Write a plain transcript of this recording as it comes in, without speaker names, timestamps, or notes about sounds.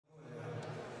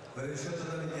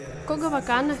KOGA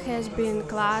Wakana has been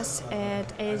class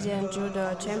at Asian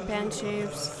Judo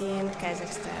Championships in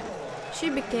Kazakhstan.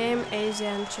 She became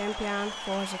Asian champion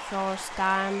for the first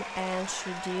time and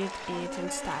she did it in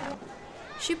style.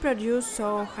 She produced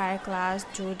so high-class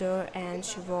judo and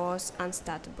she was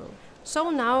unstoppable. So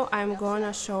now I'm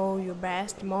gonna show you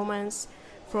best moments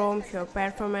from her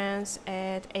performance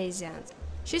at Asians.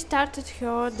 She started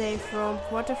her day from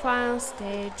quarterfinal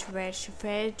stage where she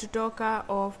faced judoka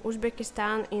of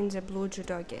Uzbekistan in the blue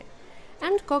judogi.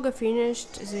 And KOGA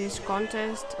finished this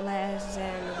contest less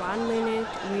than 1 minute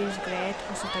with great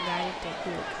osotogari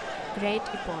technique. Great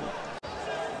ippon.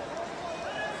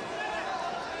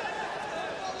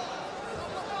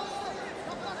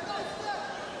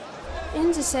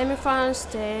 In the semi-final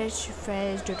stage, she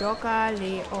faced judoka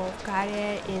Lee of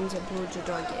Korea in the blue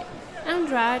judogi. And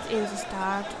right in the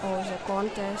start of the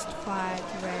contest fight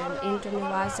went into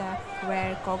Waza,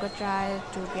 where KOGA tried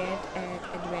to get an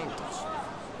advantage.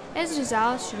 As a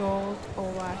result, she rolled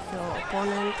over her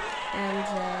opponent and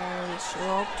then she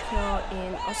locked her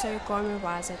in Osaikomi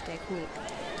Waza technique.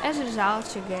 As a result,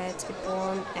 she gets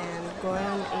ippon and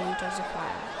going into the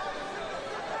fire.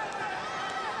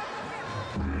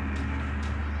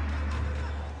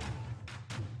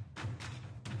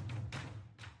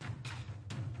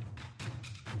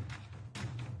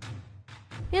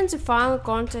 In the final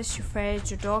contest, she faced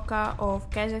judoka of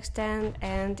Kazakhstan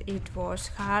and it was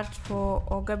hard for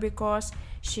KOGA because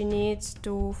she needs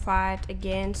to fight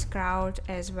against crowd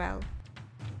as well.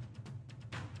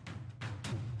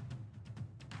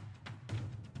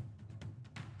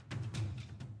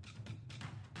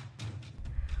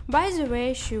 By the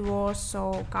way, she was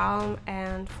so calm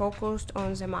and focused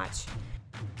on the match.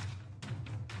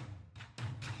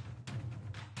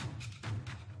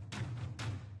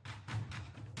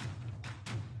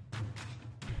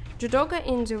 Judoka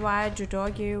in the white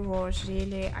judogi was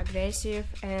really aggressive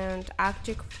and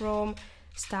active from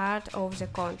start of the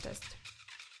contest.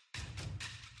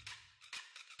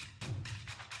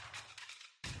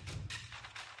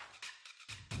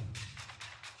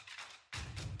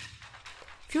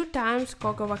 Few times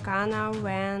KOGA Wakana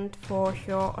went for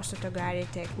her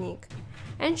osotogari technique,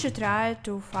 and she tried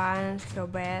to find her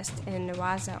best in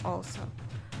Waza also.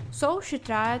 So she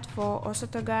tried for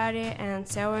osotogari and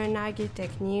seoinagi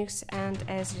techniques and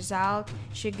as a result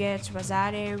she gets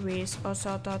wazari with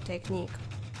osoto technique.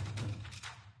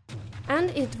 And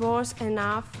it was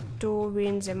enough to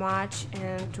win the match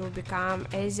and to become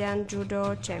Asian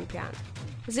Judo champion.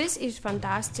 This is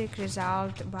fantastic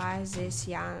result by this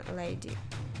young lady.